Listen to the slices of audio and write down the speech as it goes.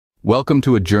Welcome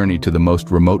to a journey to the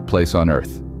most remote place on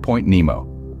Earth, Point Nemo.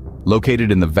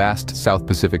 Located in the vast South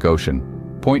Pacific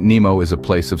Ocean, Point Nemo is a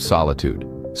place of solitude,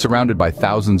 surrounded by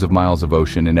thousands of miles of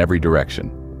ocean in every direction.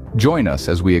 Join us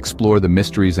as we explore the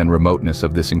mysteries and remoteness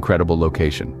of this incredible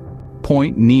location.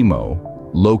 Point Nemo,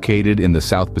 located in the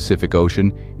South Pacific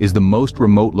Ocean, is the most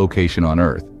remote location on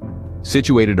Earth.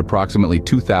 Situated approximately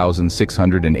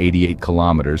 2,688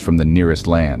 kilometers from the nearest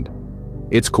land.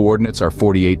 Its coordinates are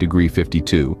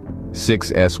 48°52,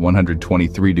 6S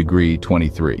 123°23,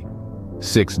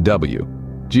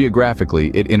 6W.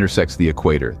 Geographically, it intersects the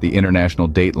equator, the international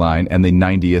date line, and the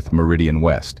 90th meridian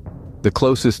west. The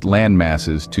closest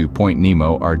landmasses to Point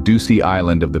Nemo are Ducie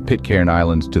Island of the Pitcairn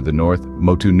Islands to the north,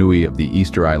 Motu Nui of the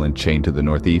Easter Island chain to the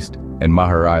northeast, and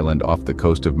Maher Island off the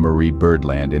coast of Marie Byrd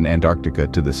Land in Antarctica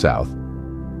to the south.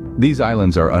 These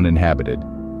islands are uninhabited.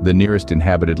 The nearest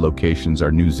inhabited locations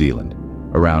are New Zealand,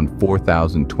 around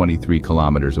 4,023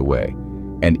 kilometers away,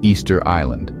 and Easter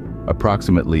Island,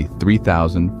 approximately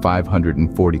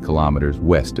 3,540 kilometers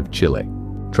west of Chile.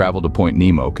 Travel to Point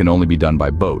Nemo can only be done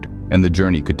by boat, and the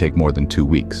journey could take more than 2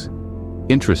 weeks.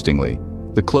 Interestingly,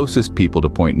 the closest people to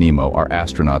Point Nemo are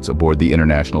astronauts aboard the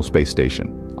International Space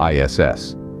Station,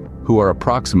 ISS, who are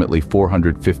approximately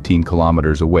 415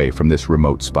 kilometers away from this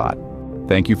remote spot.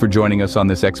 Thank you for joining us on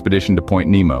this expedition to Point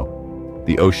Nemo,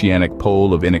 the oceanic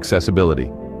pole of inaccessibility.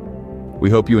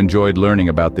 We hope you enjoyed learning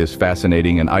about this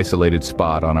fascinating and isolated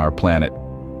spot on our planet.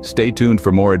 Stay tuned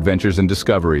for more adventures and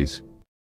discoveries.